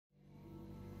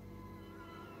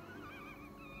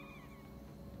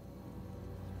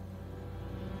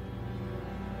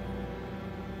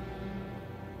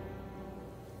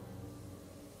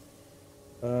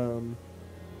Um,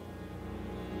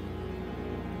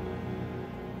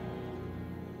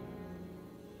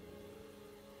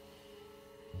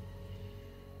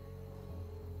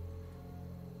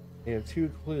 they have two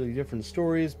completely different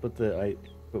stories, but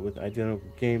with identical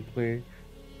gameplay.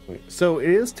 Wait, so it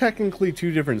is technically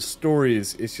two different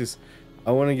stories. It's just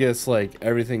I want to guess like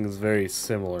everything is very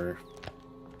similar.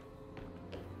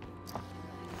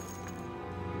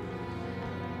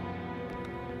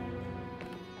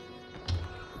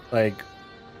 Like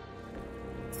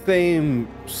same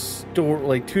story,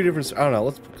 like two different. I don't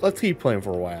know. Let's keep playing for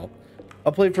a while.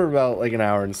 I'll play for about like an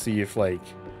hour and see if like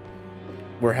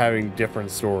we're having different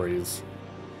stories.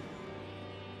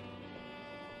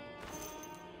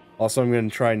 Also, I'm gonna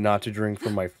try not to drink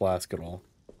from my flask at all.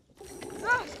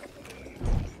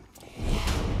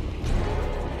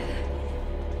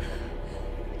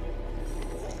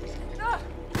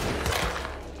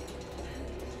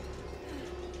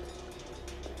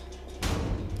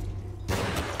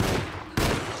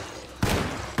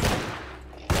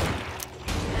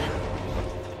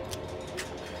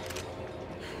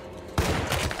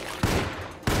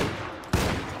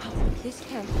 This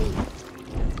can't be.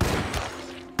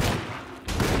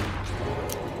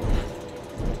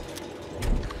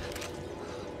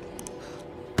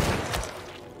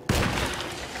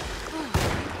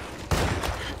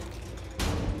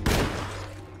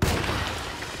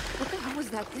 What the hell was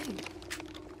that thing?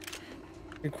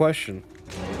 Good question.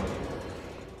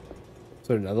 Is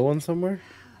there another one somewhere?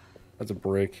 That's a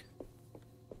brick.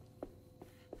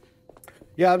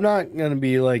 Yeah, I'm not gonna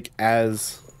be like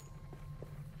as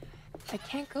I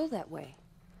can't go that way.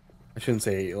 I shouldn't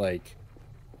say like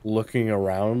looking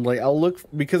around. Like I'll look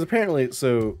because apparently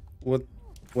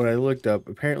what I looked up,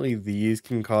 apparently these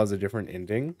can cause a different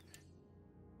ending.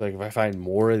 Like if I find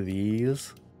more of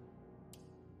these,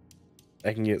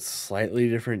 I can get slightly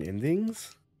different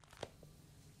endings.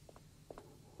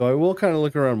 So I will kind of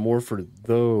look around more for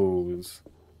those.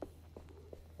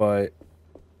 But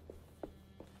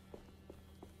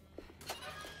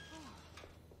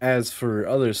as for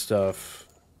other stuff,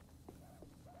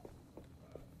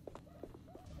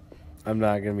 I'm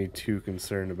not going to be too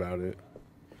concerned about it.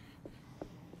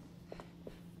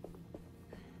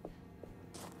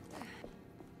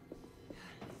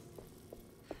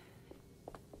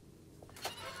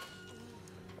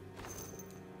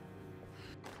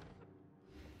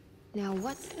 Now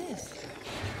what's this?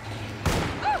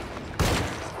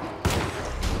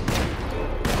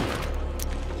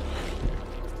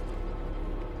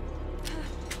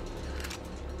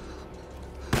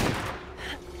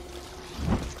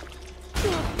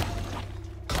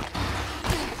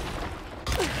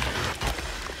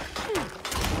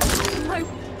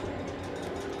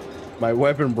 My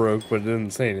weapon broke, but it didn't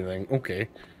say anything. Okay.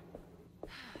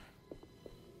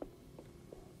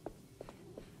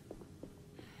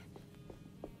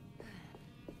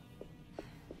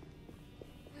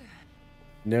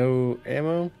 No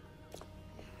ammo?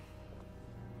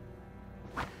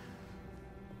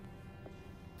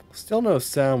 Still no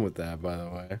sound with that, by the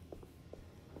way.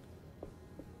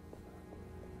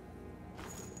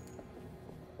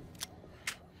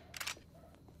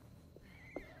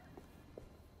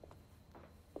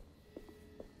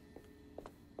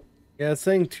 Yeah, it's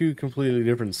saying two completely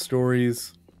different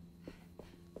stories.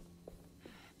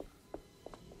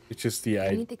 It's just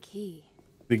I need the key.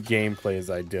 the gameplay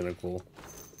is identical.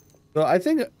 So I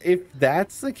think if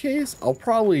that's the case, I'll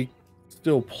probably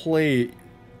still play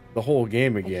the whole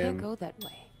game I can't again. go that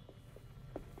way.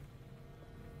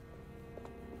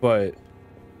 But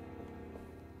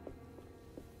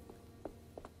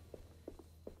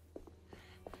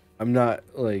I'm not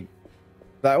like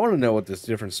I want to know what this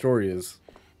different story is.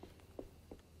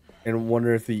 And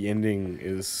wonder if the ending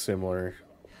is similar.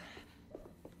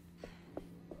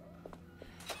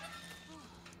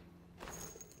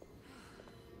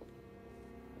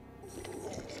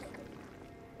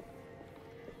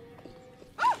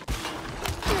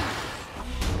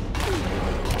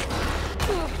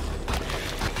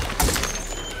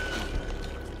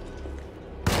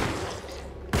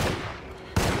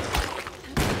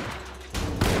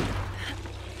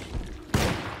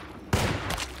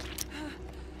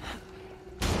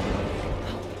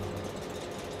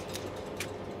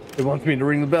 It wants me to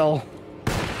ring the bell.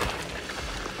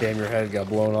 Damn, your head got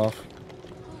blown off.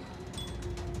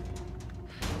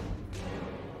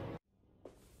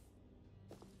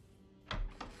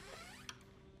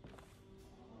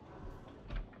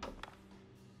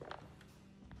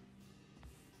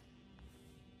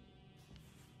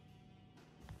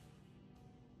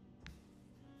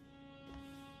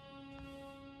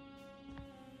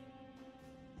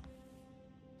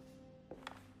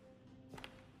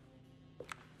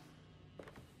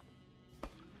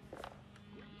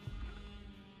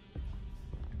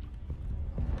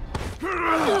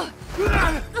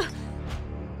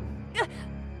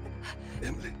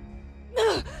 Emily,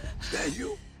 is that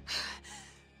you?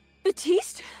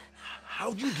 Baptiste?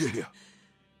 How'd you get here?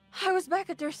 I was back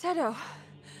at Derceto.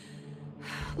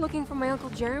 Looking for my Uncle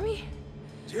Jeremy?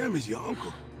 Jeremy's your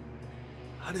uncle.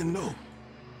 I didn't know.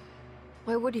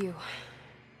 Why would you?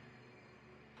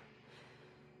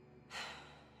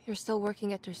 You're still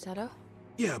working at Derceto?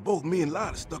 Yeah, both me and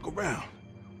Lotta stuck around.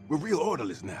 We're real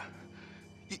orderlies now.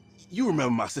 You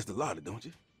remember my sister Lotta, don't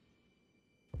you?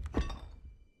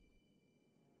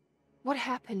 What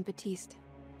happened, Baptiste?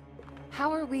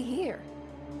 How are we here?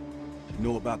 You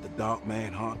know about the dark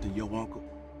man haunting your uncle?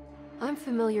 I'm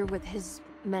familiar with his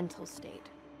mental state.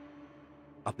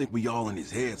 I think we all in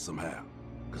his head somehow.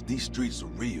 Cause these streets are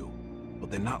real, but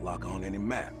they're not like on any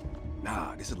map.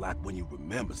 Nah, this is like when you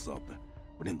remember something,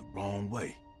 but in the wrong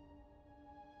way.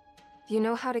 Do you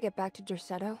know how to get back to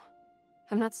Derceto?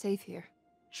 I'm not safe here.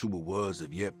 Truer words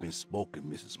have yet been spoken,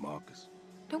 Mrs. Marcus.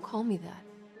 Don't call me that.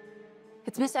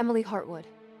 It's Miss Emily Hartwood.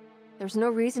 There's no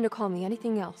reason to call me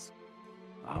anything else.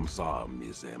 I'm sorry,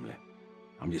 Miss Emily.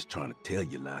 I'm just trying to tell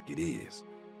you like it is.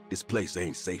 This place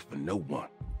ain't safe for no one.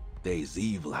 There's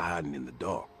evil hiding in the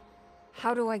dark.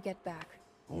 How do I get back?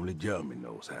 Only Jeremy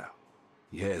knows how.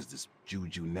 He has this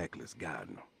juju necklace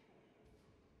guiding him.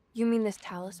 You mean this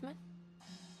talisman?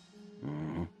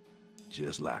 Mm-hmm.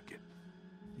 Just like it.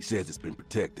 He says it's been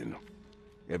protecting him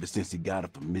ever since he got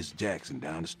it from Miss Jackson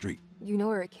down the street. You know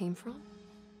where it came from?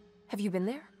 Have you been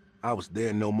there? I was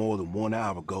there no more than 1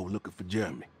 hour ago looking for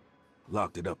Jeremy.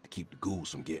 Locked it up to keep the ghouls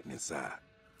from getting inside.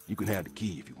 You can have the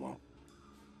key if you want.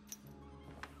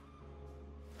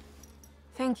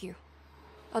 Thank you.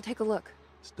 I'll take a look.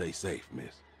 Stay safe,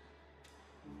 miss.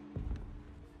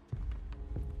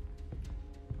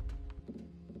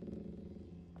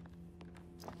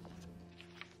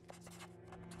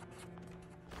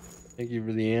 Thank you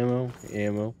for the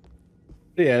ammo.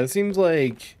 Yeah, it seems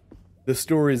like the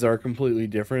stories are completely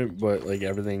different, but like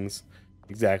everything's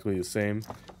exactly the same.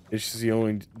 It's just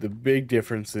the big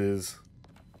difference is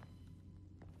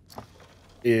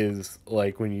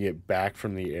like when you get back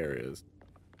from the areas.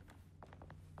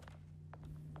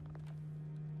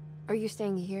 Are you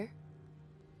staying here?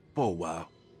 For a while.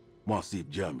 Want to see if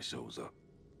Jeremy shows up.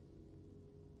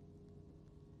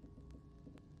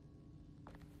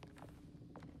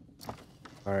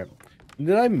 Alright.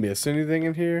 Did I miss anything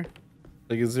in here?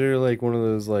 Like, is there like one of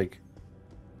those like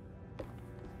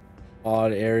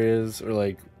odd areas or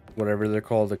like whatever they're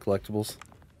called, the collectibles?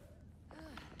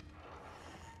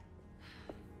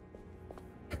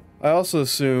 I also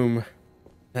assume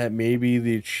that maybe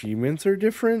the achievements are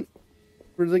different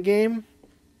for the game.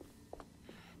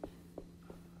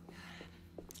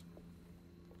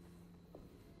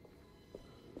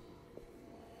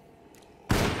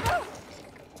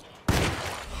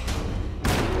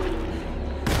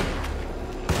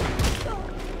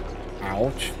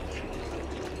 Ouch.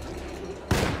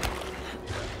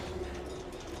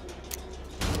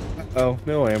 Oh,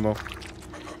 no ammo.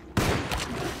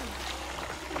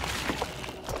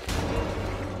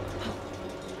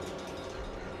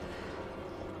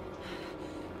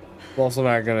 I'm also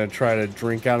not gonna try to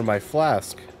drink out of my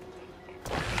flask.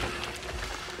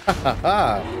 Ha ha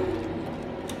ha!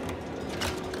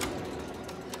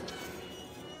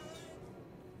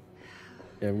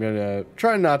 Yeah, I'm gonna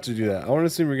try not to do that. I want to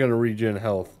see if we're gonna regen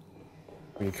health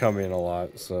when you come in a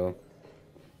lot, so.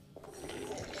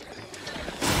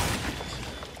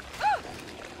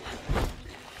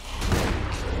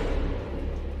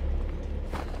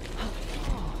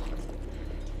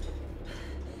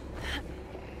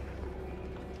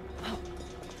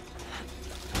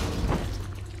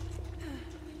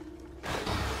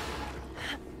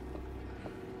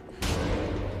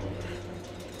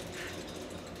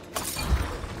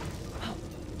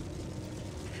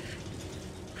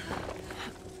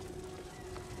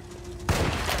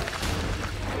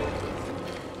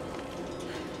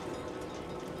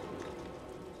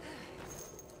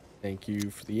 Thank you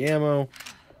for the ammo.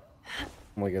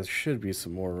 I'm like, there should be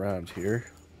some more around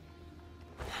here.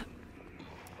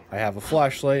 I have a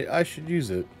flashlight. I should use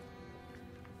it.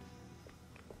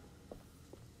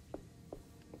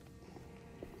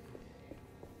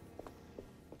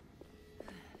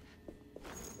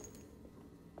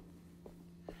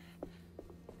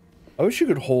 I wish you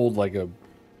could hold like a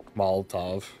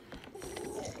Molotov.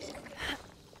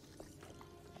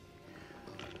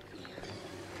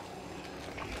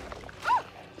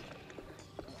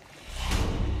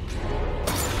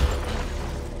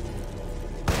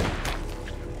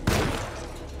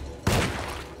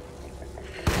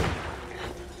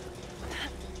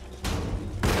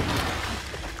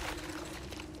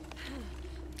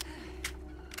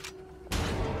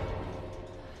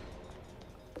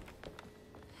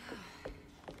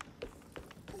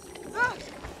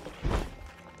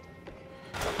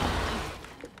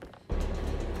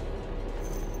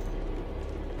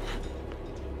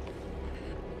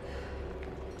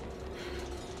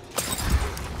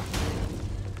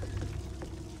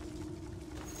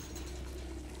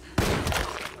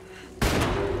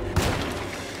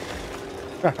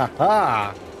 Ha ha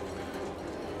ha!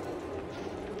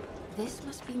 This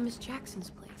must be Miss Jackson's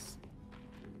place.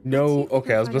 No,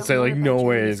 okay, I was about to say, like, no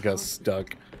way it got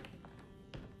stuck.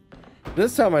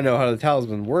 This time I know how the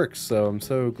talisman works, so I'm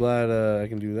so glad I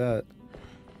can do that.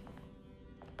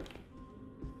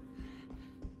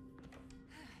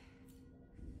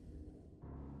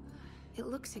 It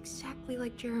looks exactly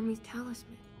like Jeremy's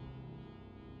talisman.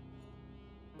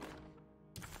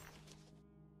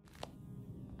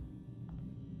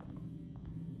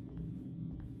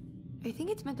 I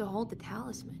think it's meant to hold the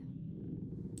talisman.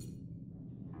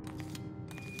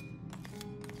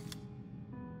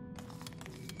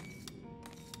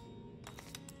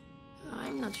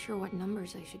 I'm not sure what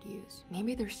numbers I should use.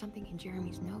 Maybe there's something in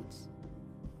Jeremy's notes.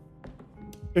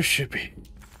 There should be.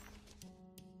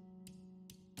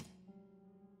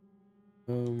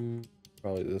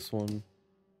 Probably this one.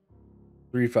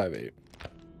 358.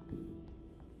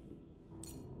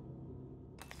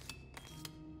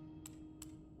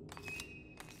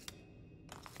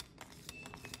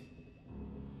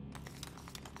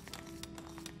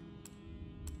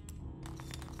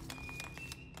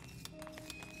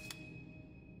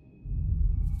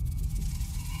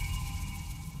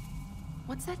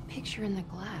 What's that picture in the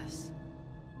glass?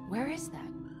 Where is that?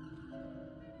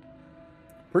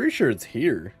 Pretty sure it's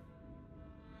here.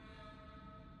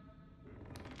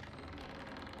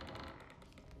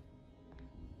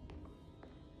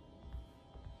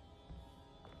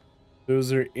 So is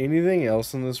there anything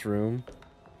else in this room?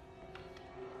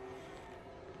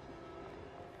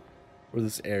 Or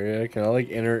this area? Can I like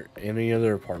enter any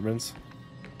other apartments?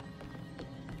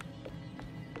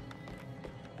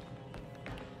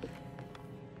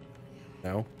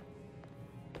 No.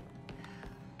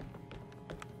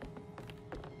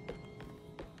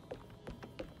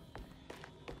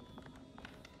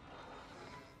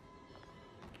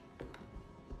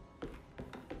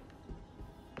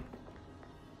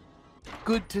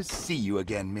 Good to see you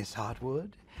again, Miss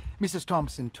Hartwood. Mrs.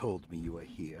 Thompson told me you were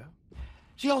here.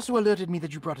 She also alerted me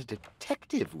that you brought a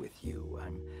detective with you.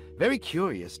 I'm very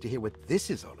curious to hear what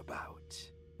this is all about.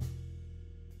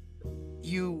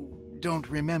 You don't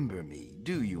remember me,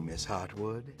 do you, Miss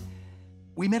Hartwood?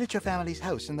 We met at your family's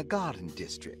house in the Garden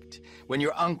District, when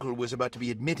your uncle was about to be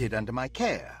admitted under my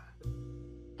care.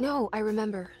 No, I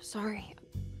remember. Sorry.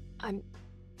 I'm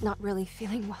not really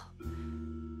feeling well.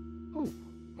 Oh,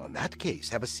 well, in that case,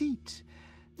 have a seat.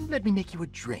 Let me make you a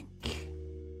drink.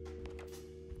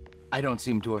 I don't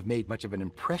seem to have made much of an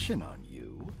impression on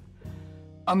you.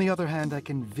 On the other hand, I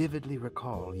can vividly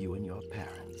recall you and your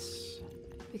parents.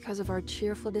 Because of our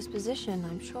cheerful disposition,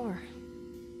 I'm sure.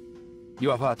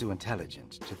 You are far too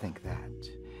intelligent to think that.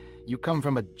 You come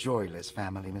from a joyless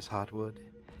family, Miss Hartwood.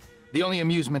 The only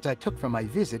amusement I took from my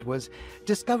visit was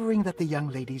discovering that the young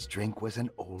lady's drink was an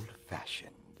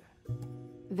old-fashioned.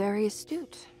 Very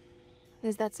astute.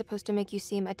 Is that supposed to make you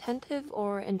seem attentive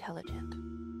or intelligent?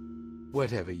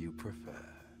 Whatever you prefer.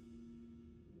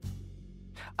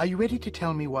 Are you ready to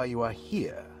tell me why you are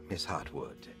here, Miss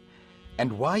Hartwood?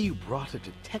 And why you brought a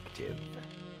detective?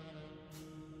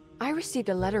 I received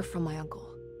a letter from my uncle.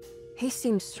 He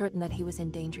seemed certain that he was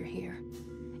in danger here.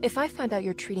 If I find out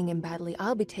you're treating him badly,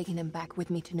 I'll be taking him back with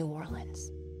me to New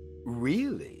Orleans.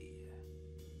 Really?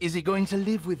 Is he going to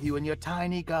live with you in your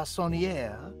tiny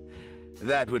garçonniere?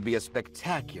 That would be a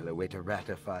spectacular way to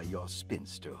ratify your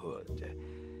spinsterhood.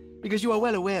 Because you are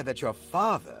well aware that your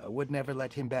father would never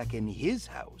let him back in his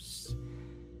house.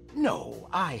 No,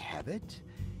 I have it.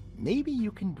 Maybe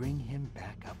you can bring him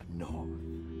back up north.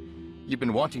 You've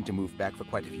been wanting to move back for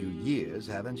quite a few years,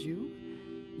 haven't you?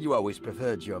 You always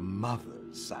preferred your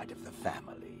mother's side of the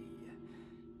family.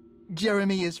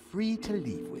 Jeremy is free to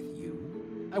leave with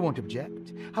you. I won't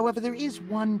object. However, there is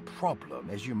one problem,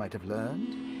 as you might have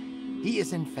learned. He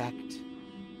is, in fact,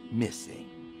 missing.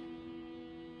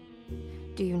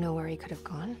 Do you know where he could have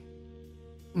gone?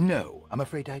 No, I'm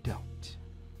afraid I don't.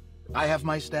 I have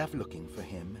my staff looking for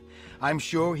him. I'm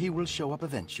sure he will show up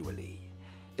eventually.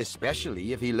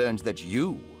 Especially if he learns that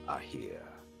you are here.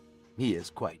 He is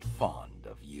quite fond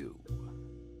of you.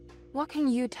 What can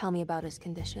you tell me about his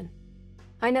condition?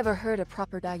 I never heard a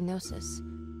proper diagnosis.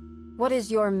 What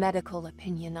is your medical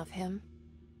opinion of him?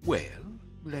 Well,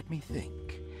 let me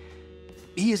think.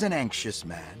 He is an anxious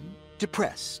man,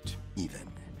 depressed, even.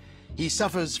 He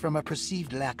suffers from a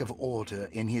perceived lack of order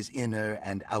in his inner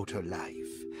and outer life.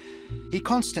 He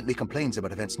constantly complains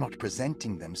about events not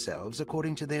presenting themselves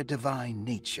according to their divine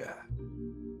nature.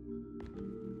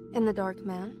 And the Dark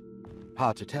Man?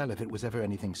 Hard to tell if it was ever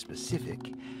anything specific.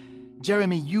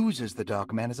 Jeremy uses the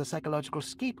Dark Man as a psychological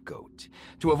scapegoat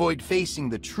to avoid facing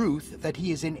the truth that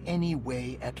he is in any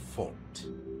way at fault.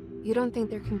 You don't think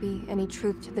there can be any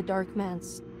truth to the Dark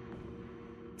Man's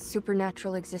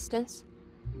supernatural existence?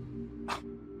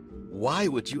 Why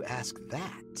would you ask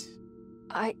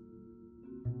that?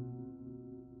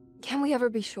 Can we ever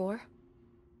be sure?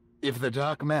 If the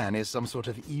Dark Man is some sort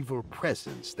of evil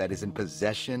presence that is in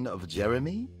possession of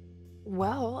Jeremy,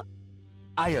 Well,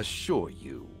 I assure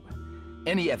you,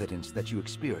 any evidence that you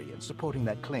experience supporting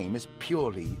that claim is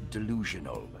purely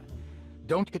delusional.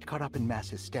 Don't get caught up in mass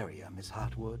hysteria, Miss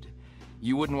Hartwood.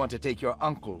 You wouldn't want to take your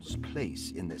uncle's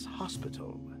place in this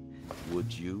hospital,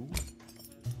 would you?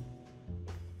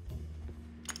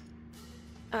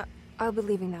 I'll be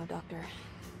leaving now, Doctor.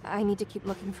 I need to keep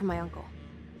looking for my uncle.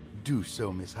 Do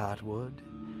so, Miss Hartwood.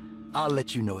 I'll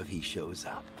let you know if he shows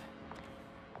up.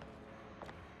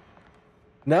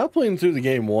 Now playing through the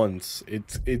game once,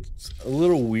 it's a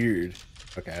little weird.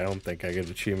 Okay, I don't think I get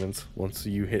achievements once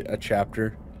you hit a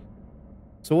chapter.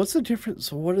 So what's the difference?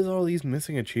 So what is all these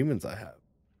missing achievements I have?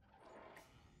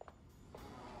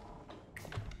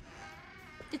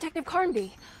 Detective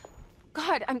Carnby!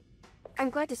 God, I'm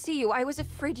glad to see you. I was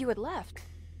afraid you had left.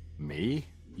 Me?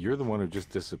 You're the one who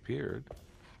just disappeared.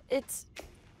 It's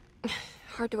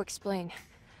hard to explain.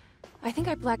 I think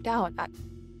I blacked out.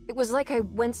 It was like I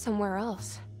went somewhere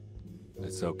else.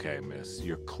 It's okay, miss.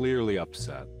 You're clearly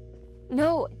upset.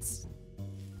 No,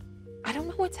 I don't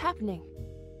know what's happening.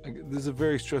 This is a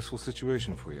very stressful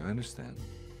situation for you, I understand.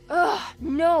 Ugh,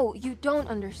 no, you don't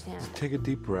understand. Take a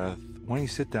deep breath. Why don't you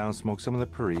sit down, smoke some of the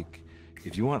Perique?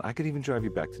 If you want, I could even drive you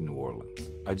back to New Orleans.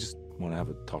 I just want to have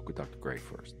a talk with Dr. Gray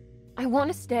first. I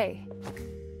want to stay.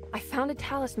 I found a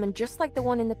talisman just like the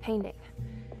one in the painting.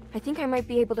 I think I might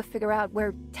be able to figure out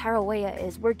where Tarawea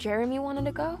is, where Jeremy wanted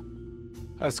to go.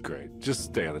 That's great. Just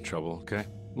stay out of trouble, okay?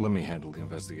 Let me handle the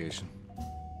investigation.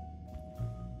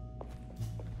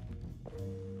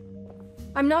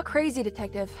 I'm not crazy,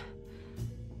 Detective.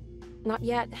 Not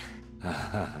yet.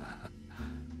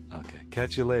 Okay,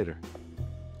 catch you later.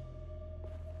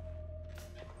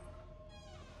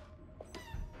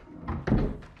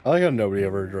 I like how nobody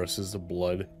ever addresses the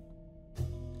blood.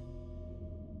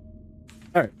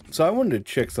 Alright, so I wanted to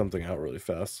check something out really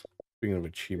fast. Speaking of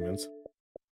achievements.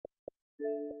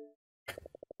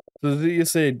 So did you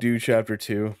say do chapter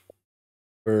 2?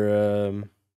 Or,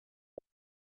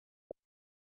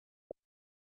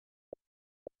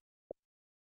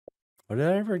 Or did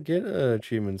I ever get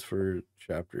achievements for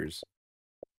chapters?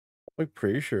 I'm like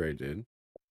pretty sure I did.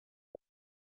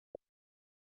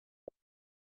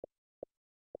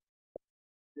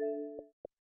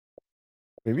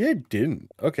 Maybe I didn't.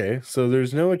 Okay, so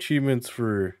there's no achievements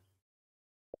for...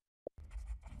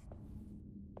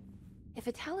 If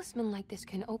a talisman like this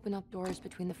can open up doors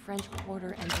between the French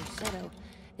Quarter and Derceto,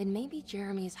 then maybe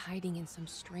Jeremy is hiding in some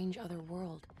strange other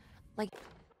world. Like...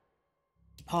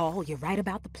 Paul, you're right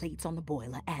about the plates on the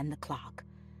boiler and the clock.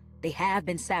 They have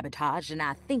been sabotaged, and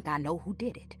I think I know who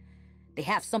did it. They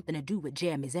have something to do with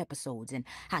Jeremy's episodes and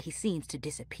how he seems to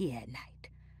disappear at night.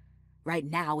 Right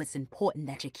now, it's important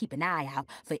that you keep an eye out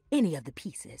for any of the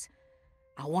pieces.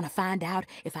 I want to find out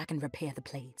if I can repair the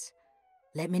plates.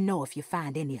 Let me know if you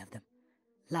find any of them.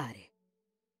 Lottie.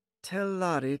 Tell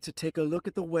Lottie to take a look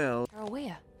at the well.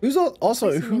 Tarawea. Who's also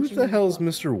Place you who mentioned the in the hell is book.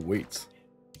 Mr. Waits?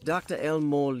 Dr.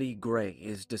 Elmore Lee Gray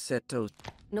is Deceto's.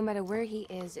 No matter where he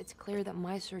is, it's clear that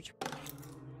my search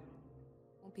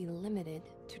won't be limited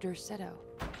to Derceto.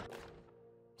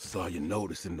 Saw your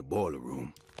notice in the boiler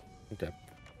room. Okay.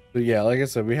 But yeah, like I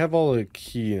said, we have all the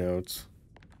keynotes.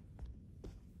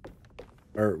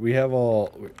 Or we have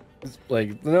all...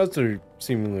 Like, the notes are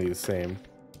seemingly the same.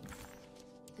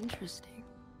 Interesting.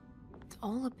 It's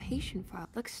all a patient file.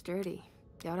 Looks sturdy.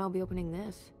 Doubt I'll be opening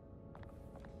this.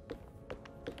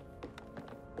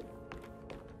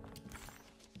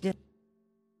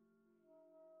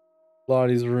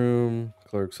 Lottie's room,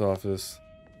 clerk's office.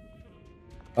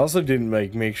 I also didn't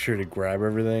make sure to grab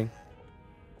everything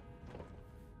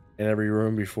in every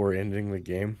room before ending the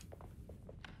game.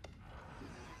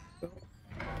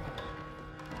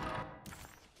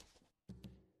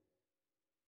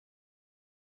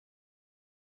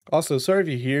 Also, sorry if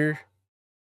you hear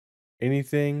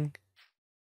anything.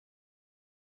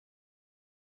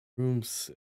 Room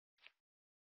 6.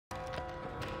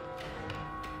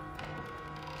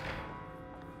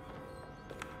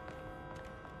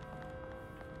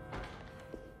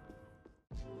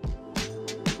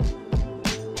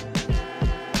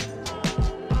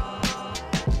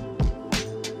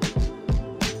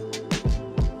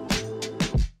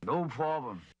 No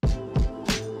problem.